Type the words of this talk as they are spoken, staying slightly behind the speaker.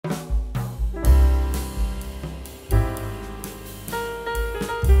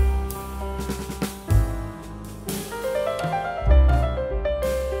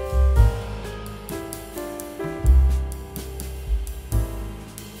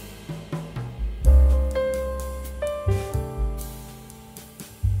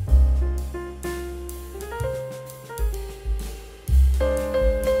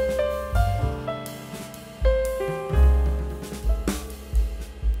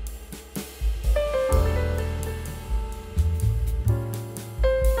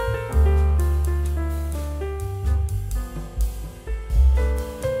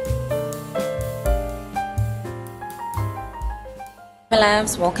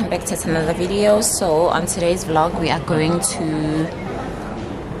loves, welcome back to another video. So on today's vlog we are going to,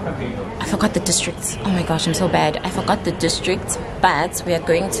 I forgot the district. Oh my gosh, I'm so bad. I forgot the district, but we are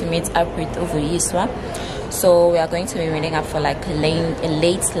going to meet up with Uvuyiswa. So we are going to be meeting up for like a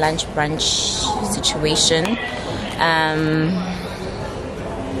late lunch brunch situation.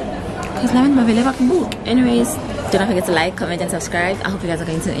 Anyways, do not forget to like, comment and subscribe. I hope you guys are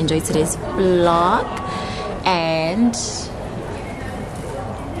going to enjoy today's vlog. And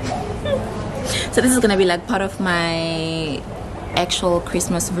so this is gonna be like part of my actual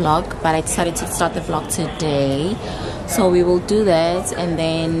Christmas vlog, but I decided to start the vlog today, so we will do that. And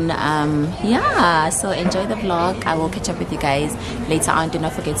then yeah, so enjoy the vlog. I will catch up with you guys later on. Do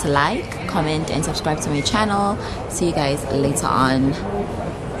not forget to like, comment and subscribe to my channel. See you guys later on.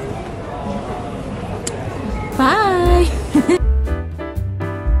 Bye.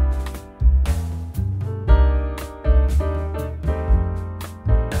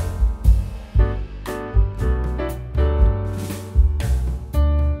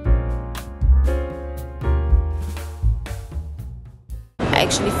 I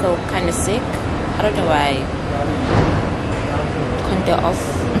actually feel kind of sick. I don't know why. Conte off.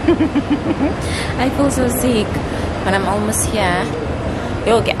 I feel so sick, but I'm almost here.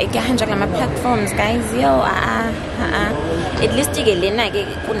 Yo, get my platforms, guys. Yo, at least you get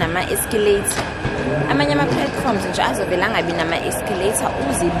kunama escalator. Amanye ama platforms nje azovelanga binama escalator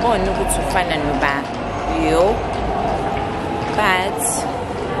uzibone ukuthi ufana noba. Yo. But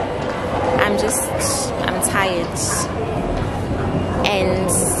I'm tired. And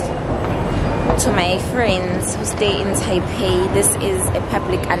to my friends who stay in Taipei, this is a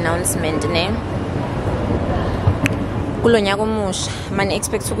public announcement, ne? Kulonyaka omusha manje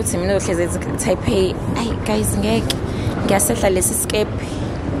expect ukuthi mina ohleze Taipei. Ay guys, ngiyasehla lesi skepe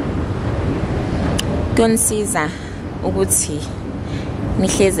kuyonisiza ukuthi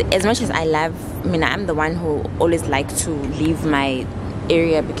nihleze. As much as I love, I'm the one who always like to leave my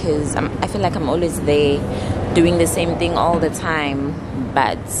area because I feel like I'm always there doing the same thing all the time,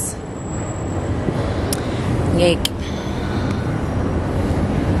 but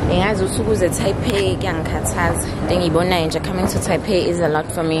Taipei coming to Taipei is a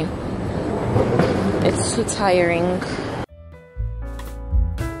lot for me. It's too tiring.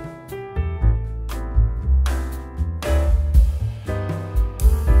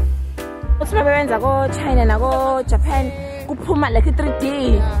 Go China and go Japan, like a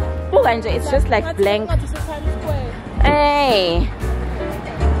 3D. It's just like blank. Hey.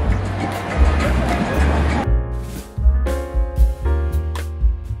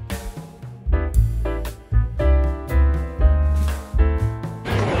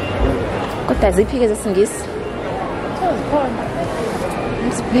 Kodwa ziphi ezisingisi?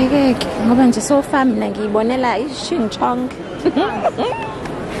 Sibheke ngoba nje so far mina ngiyibonela iChingchong.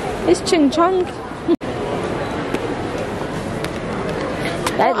 IChingchong.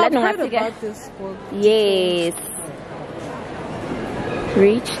 I've heard about this book. Yes.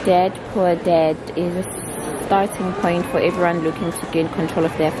 Rich Dad, Poor Dad is a starting point for everyone looking to gain control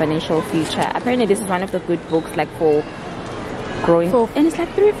of their financial future. Apparently this is one of the good books like for growing. And it's like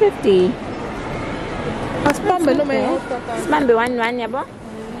 $3.50. Spambe one yabo.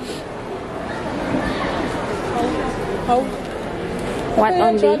 What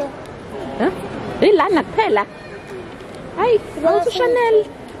only? Huh? Ilana phela. Hi, go to Chanel.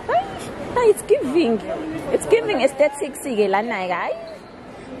 Hi, it's giving aesthetics.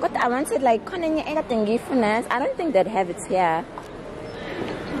 But I wanted like I don't think they'd have it here.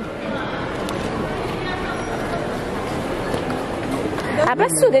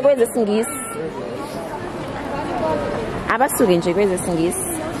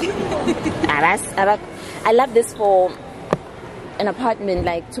 I love this for an apartment,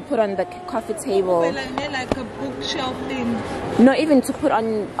 like to put on the coffee table. Like a bookshelf thing. No, even to put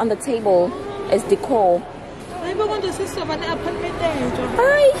on the table as decor. I want to see someone apartment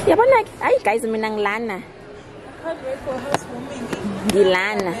there. Hi, guys, I'm in Lana. I can't wait for housewarming.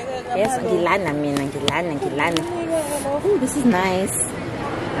 Gilana. Yes, Gilana, Gilana. Oh, this is nice.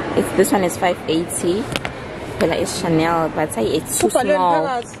 This one is $5.80. It's Chanel, but it's too small.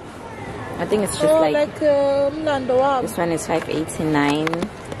 I think it's just like this one is $5.89,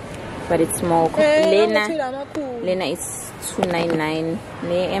 but it's small. Lena is $2.99.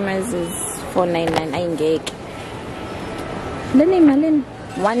 Emma's is $4.99. I engage. Lena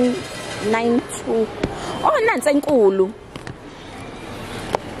 $192. Oh, nansi enkulu.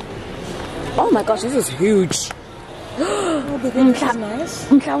 Oh my gosh, this is huge. Oh, the thing is nice.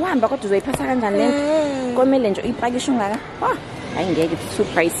 Mhlawumbe kodwa uzoyiphatha kanjani lento? Komele nje uyipakishe ungaka. I engage, it's too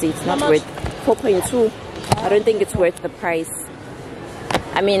pricey. It's not worth 4.2. I don't think it's worth the price.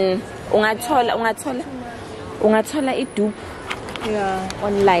 I mean, ungathola idupe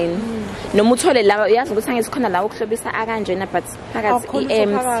online. Noma uthole la yazi ukuthi angeke sikhona la ukuhlobisa akanjena but phakathi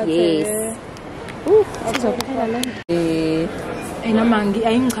empty. Yes. Sizophela le. Enamangi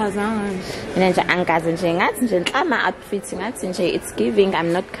ayingichazanga nje. Mina nje angazi nje ngathi nje nhlama outfit ngathi nje it's giving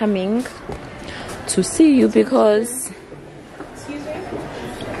I'm not coming to see you because. Excuse me.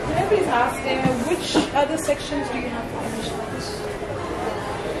 Can I please ask which other sections do you have for English class?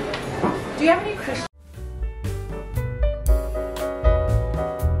 Do you have any questions?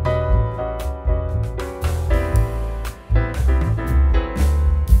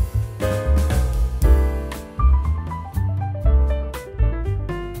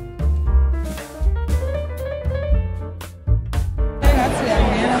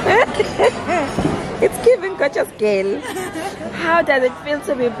 It's giving gorgeous girl. How does it feel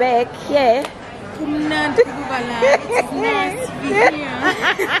to be back here? It's nice to be here.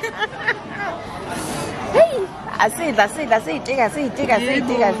 Hey, I see it.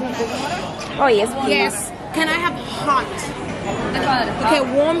 Oh yes, please. Yes. Can I have hot? Okay,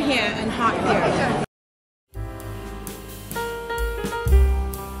 warm here and hot here.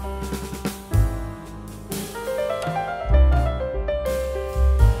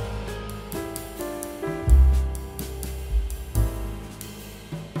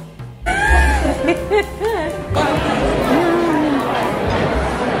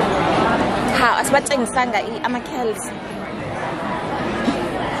 How asibatshengisanga ama-curls.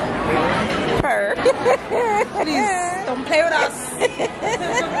 Per. Please don't play with us.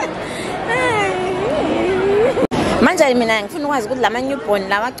 Manje mina ngifuna ukwazi ukuthi lama newborn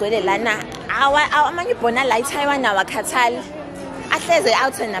lawa agcwele lana ama newborn ala eTaiwan awakhathali ahleze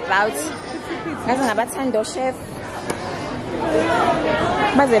out and about. Ngaze ngabathando chef.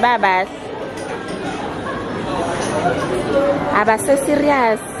 Baze baba. Abase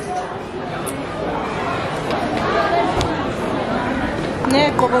serious.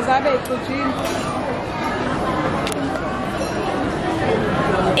 Negqoko zabe ixujile.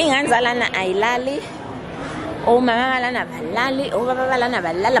 Inganzalana ayilali. Omama balana balali, obaba balana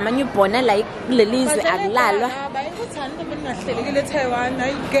balala ama newborn la kulelizwe akulalwa. Bayikuthanda into bengahlelekile eTaiwan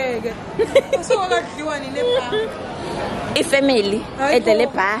ayigeke. Usokadliwa ni nepa. Ifamily edele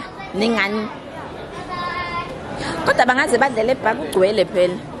bar ningani. Kodwa bangaze badlele bar kugcwele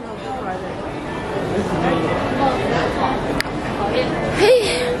phela. Hey.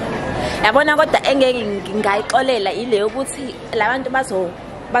 Yabona kodwa engeke ngayixolela ile ukuthi labantu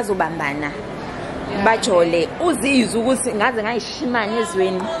bazobambana. Bajole uzizwe ukuthi ngaze ngayishimana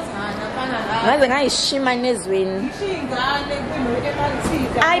ezweni. Ngaze ngayishimana ezweni.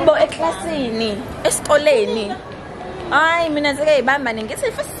 Ayibo eklasini, esikoleni. Ay mina seke ibamba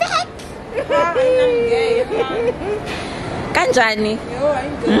ngithi for sec. Kanjani? Yo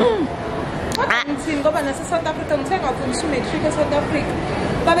ayingeke. Ngithini ngoba nase South Africa ngithenga ukufundisa matric eSouth Africa.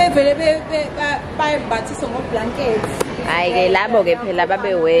 Babevele bayimbathisa ngoblankets. Hayi ke labo ke phela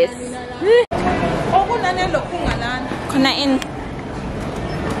babe west. Okunane lokhu ngalana. Khona in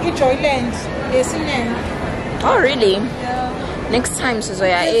iJoyland yesinene. Oh really? Yeah. Next time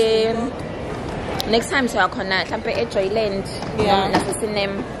sizoya next time siya khona mhlambe eJoyland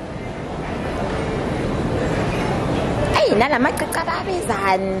nasesinem. Hey nala macica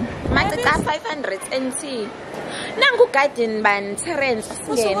babezani. Macica 500 NT. Nangu garden ban Terence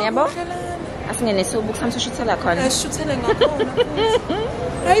singene yabo. Asingene sobuku samsoshuthela khona. Eshuthele ngakhona futhi.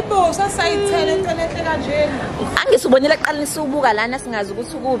 Hayibo sasayithele into enhle kanjena. Angisubonela qala nisubuka lana singazi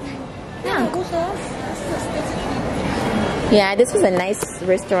ukuthi ukuphi. Yeah, this was a nice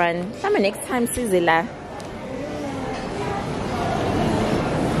restaurant. Come next time sizila.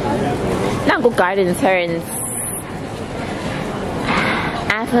 Nangu garden Terence.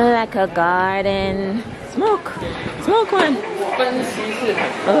 I feel like a garden. Smoke one.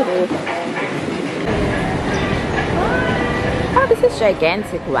 Oh, this is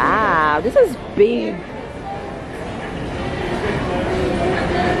gigantic. Wow, this is big.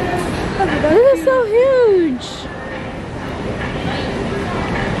 This is so huge.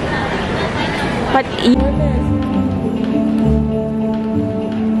 But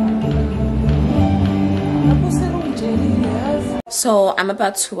so I'm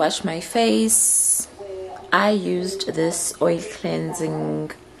about to wash my face. I used this oil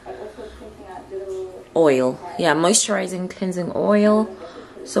cleansing oil, yeah, moisturizing cleansing oil.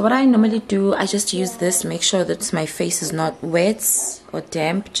 So what I normally do, I just use this, make sure that my face is not wet or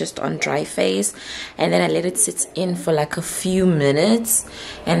damp, just on dry face, and then I let it sit in for like a few minutes,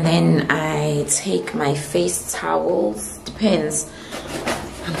 and then I take my face towels, depends,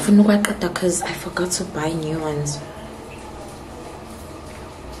 because I forgot to buy new ones.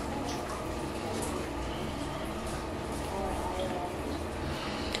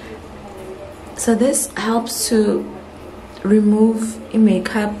 So this helps to remove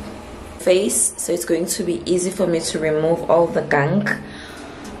makeup face, so it's going to be easy for me to remove all the gunk.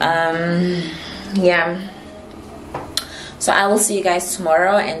 Yeah, so I will see you guys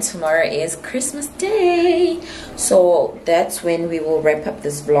tomorrow, and tomorrow is Christmas Day, so that's when we will wrap up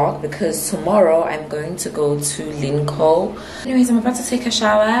this vlog, because tomorrow I'm going to go to Linko. Anyways, I'm about to take a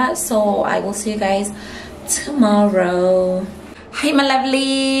shower, so I will see you guys tomorrow. Hey my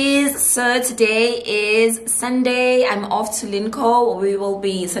lovelies, so today is Sunday. I'm off to Linko. We will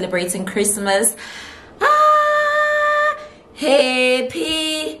be celebrating Christmas.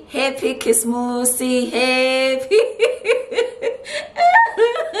 Happy Christmas, happy.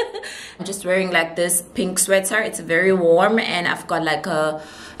 I'm just wearing like this pink sweater. It's very warm, and I've got like a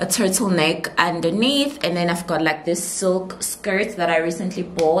turtleneck underneath, and then I've got like this silk skirt that I recently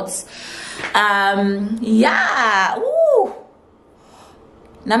bought. Yeah. Woo.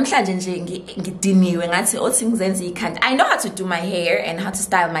 Namhlanje nje ngidiniwe ngathi othi ngizenze ikhanda. I know how to do my hair and how to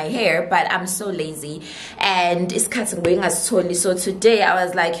style my hair, but I'm so lazy and isikhathi ngibengasitholi. So today I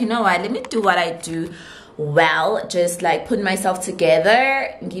was like, you know what, let me do what I do well, just like put myself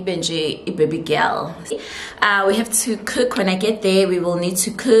together, ngibe nje a baby girl. We have to cook. When I get there, we will need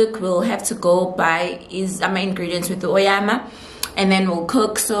to cook. We'll have to go buy my ingredients with the oyama, and then we'll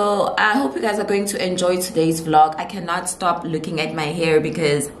cook. So I hope you guys are going to enjoy today's vlog. I cannot stop looking at my hair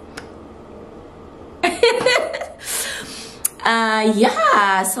because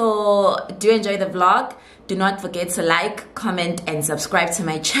yeah, so do enjoy the vlog. Do not forget to like, comment, and subscribe to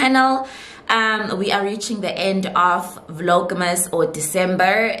my channel. We are reaching the end of Vlogmas or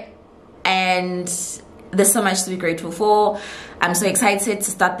December, and there's so much to be grateful for. I'm so excited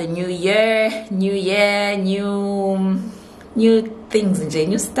to start the new year, new things,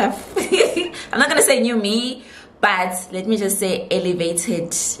 new stuff. I'm not gonna say new me, but let me just say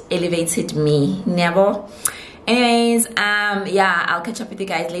elevated me. Never. Anyways, yeah, I'll catch up with you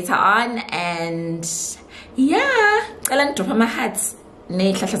guys later on, and yeah, I'll drop my hats.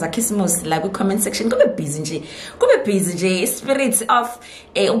 Like comment section. Go be busy, spirit of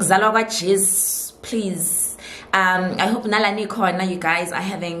please. I hope Nalani Corner, you guys are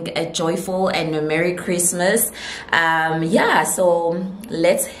having a joyful and a Merry Christmas. Yeah, so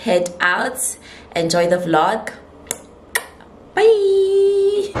let's head out. Enjoy the vlog.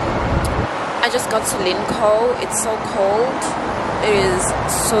 Bye. I just got to Linko. It's so cold. It is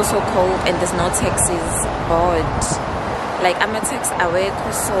so cold, and there's no taxis board. Like, I'm a taxi awake,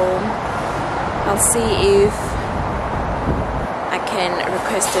 so I'll see if I can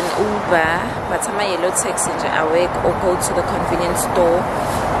request an Uber, but I'm a yellow taxi awake, or go to the convenience store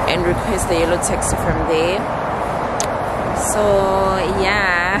and request the yellow taxi from there. So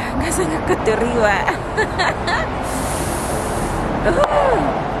yeah, what is that?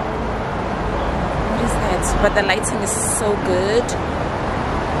 But the lighting is so good.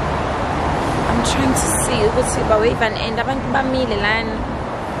 I'm trying to see what's about even end abantu bamile lana.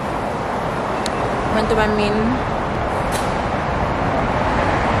 Abantu bamile.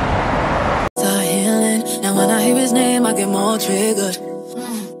 Healing. Now when I hear his name, I get more triggered.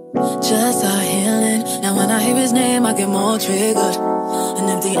 Just a healing. Now when I hear his name, I get more triggered. And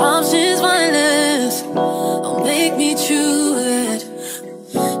if the options violence, don't make me choose it.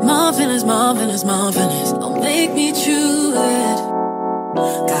 More feelings, don't make me choose it.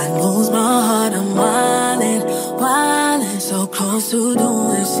 God knows my heart, I'm wildin', so close to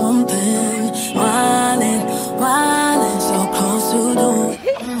doing something. Wildin', so close to doing.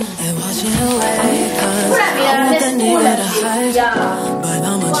 They watching away, cause I want that nigga to hide, but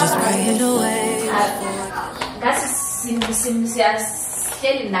I'ma just pray it away.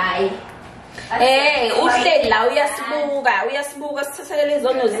 Hey, uhleli la uyasibuka sithathelele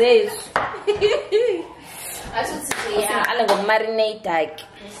izono zethu. Yeah, I'm gonna marinate like.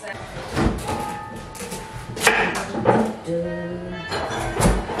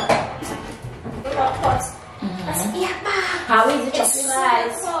 How is it? It's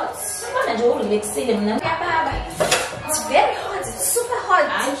very hot. It's super hot.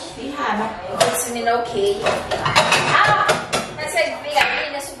 It's okay. That's like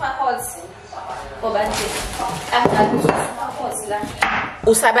being super hot.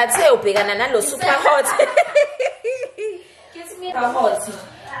 Usabathe ubhekana nalo super hot. Super hot.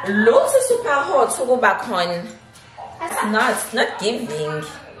 Lots of super hot ukuba khona. It's not giving.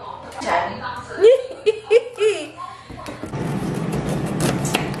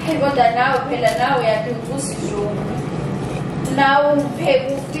 Hey, kodwa nawe phela nawe uyadumbuza izulu. Nawe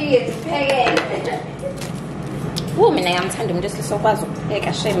upheke ufike uphekele. Mina ngiyamthanda umuntu esizokwazi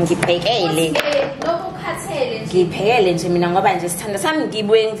ukupheka shem ngiphekele. Lokho ukhathele nje. Ngiphekele nje mina ngoba nje sithanda sami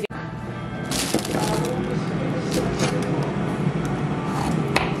ngibuye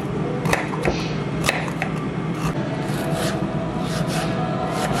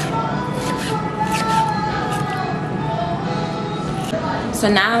So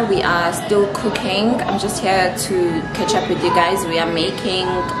now we are still cooking. I'm just here to catch up with you guys. We are making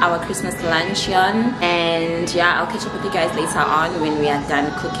our Christmas luncheon, and yeah, I'll catch up with you guys later on when we are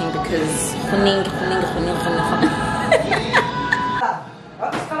done cooking because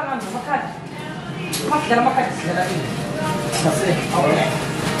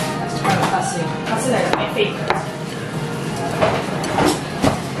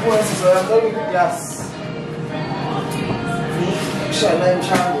yes. Name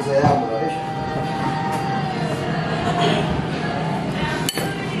channels they have, right?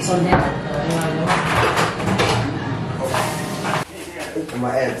 So now,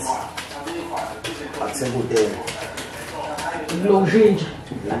 my ads. That's a good day. Long range.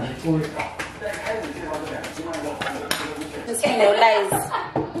 Lies.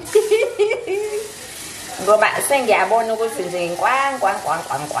 Ngoba sengiyabona ukuthi nje kwang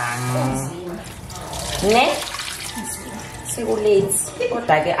ne sekulate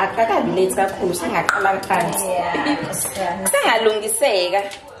kodwa ke akakabi late kakhulu sengaqala phansi sengalungiseka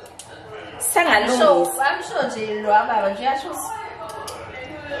sengalungisa amsho nje lo ababa nje yasho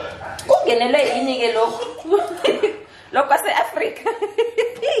kungenelwe yini ke lokho lokho ase-Afrika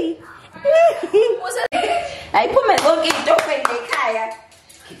ayiphume zonke iy'tofu ekhaya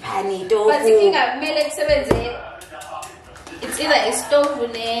khiphani iy'tofu but inkinga kumele kusebenze it's either istove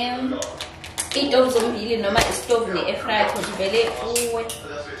iy'tofu zombili noma istove ne-airfryer because vele uwe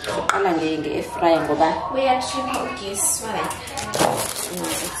uqala nge-airfryer ngoba uyashipha ugesi like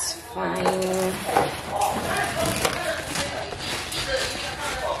it's fine.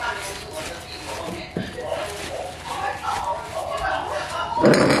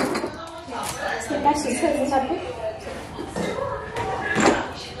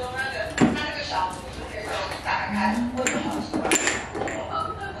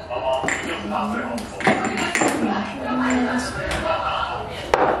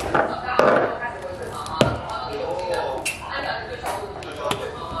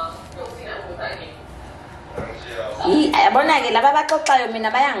 Yabona ke laba baxoxayo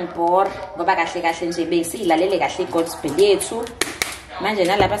mina bayangibhora ngoba kahle kahle nje besilalele kahle igospel yethu manje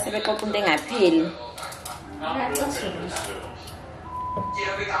nalapha sebexoxa into engapheli.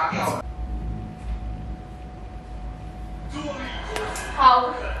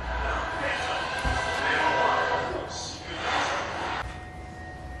 how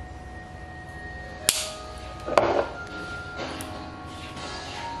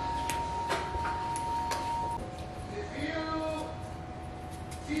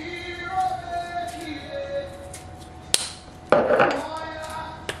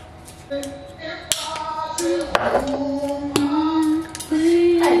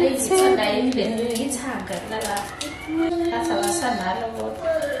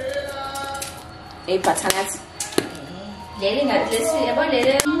Butternut. leli ngatlesi yabo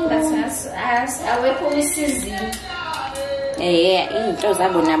leli butternut awekho isizini into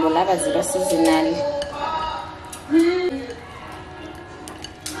zabo nabo laba ziba seasonal.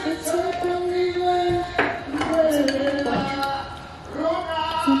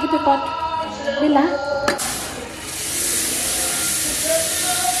 Ngikiphi pot? Bila?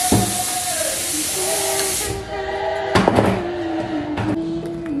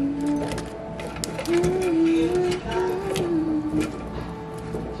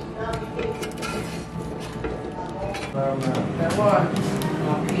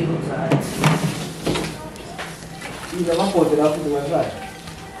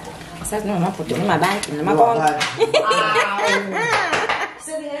 Says no, not put in my bank in my phone.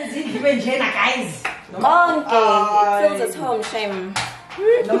 Guys. Monkey, it feels at home, shame.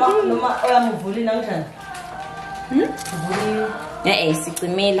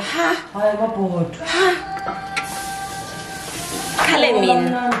 Sicimile ha Kalemin.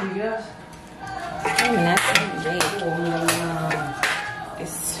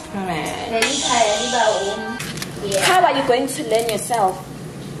 How are you going to learn yourself?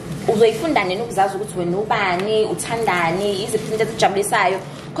 Uzoyifunda nini ukuzazi ukuthi wena ubani uthandani iziphi into ezijabulisayo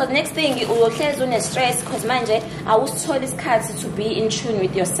because next thing uyohlezi une stress because manje awusithola isikhathi to be in tune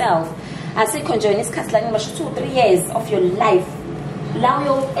with yourself asikho nje isikhathi la ngisho 2-3 years of your life la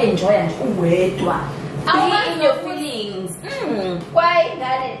uyo enjoy nje uwedwa be in your feelings why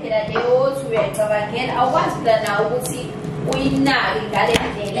ngale phela leyothi uyayicabangela awukwazi phela ukuthi uyinaki ngale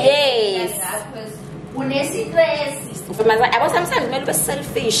ndlela yes unestress yabo sometimes kumele ube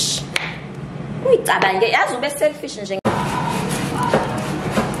selfish uyicabange yazi ube selfish nje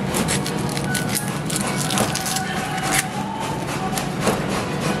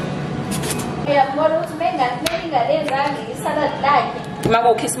uyabona ukuthi mengalenzanga isalad lakhe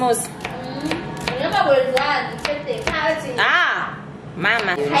mako Christmas noma kwenzani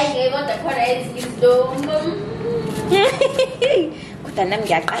Mama. Hayi ke kodwa khona izidumbu. Kodwa nami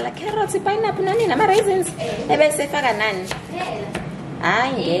ngiyaqala carrots, pineapple nani nama raisins. Ebese faka nani?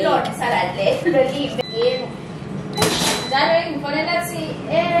 Hayi ngeke. Ilona salad le lolive yebo. Njalo ngifonela athi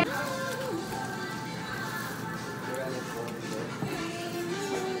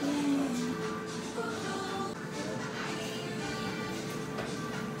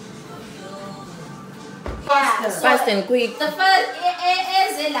Fast and quick. the first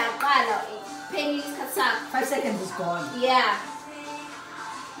ezelaqala phenile isikhathi sakho. 5 seconds is gone. Yeah.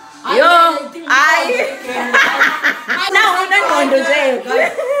 Yo, now unengqondo nje.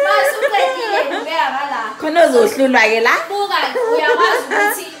 Masuqedile ngiyaba la. Khona uzohlulwa ke la. Buka uyakwazi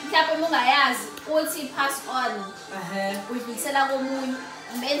ukuthi mhlawumbe ungayazi uthi pass on. Uyidlulisela komunye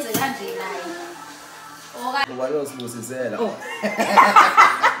umenze kanje naye. Okanye Ngoba uyosibusisela.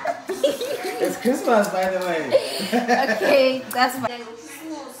 It's Christmas, by the way. okay, that's fine.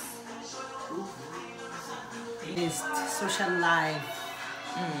 Social life.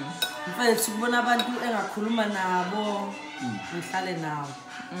 Mfethu kubona abantu engakhuluma nabo ngihlale nawo.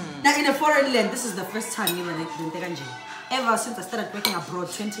 Now in a foreign land, this is the first time ever since I started working abroad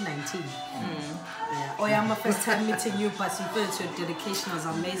 2019. Yeah. My first time meeting you, but your dedication was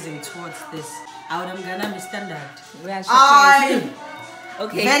amazing towards this. I would have gonna be standard.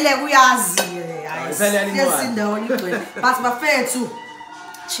 Okay. Vele uyazi. But mfethu,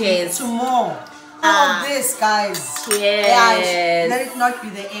 Cheers. to more. All of this, guys. Cheers. Yeah, let it not be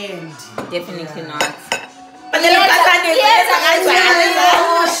the end. Definitely not.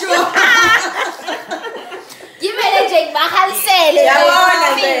 Gimele nje bahalisele. Yabona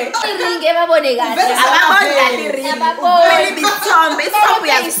nje. Iringe babone kahle. Ababona iringe. Kumele bithombe isophu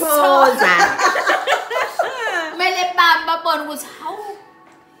yasiphoza. Kumele babone ukuthi hawu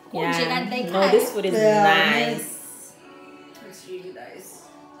kunje kanti Yeah. ekhaya. No, this food is nice. It's really nice.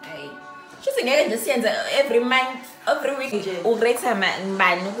 Hey. Just ngeke nje siyenze every month, every week nje. Urate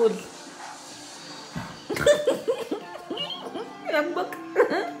mani ukudla. Uyabuk.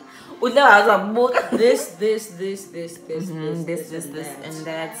 Udle wazabuka. This, And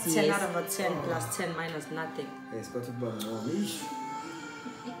that's 10 yes. out of a 10 plus 10 minus nothing. It's got to be more.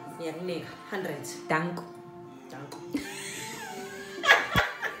 Yeah, 100. Danko. Danko.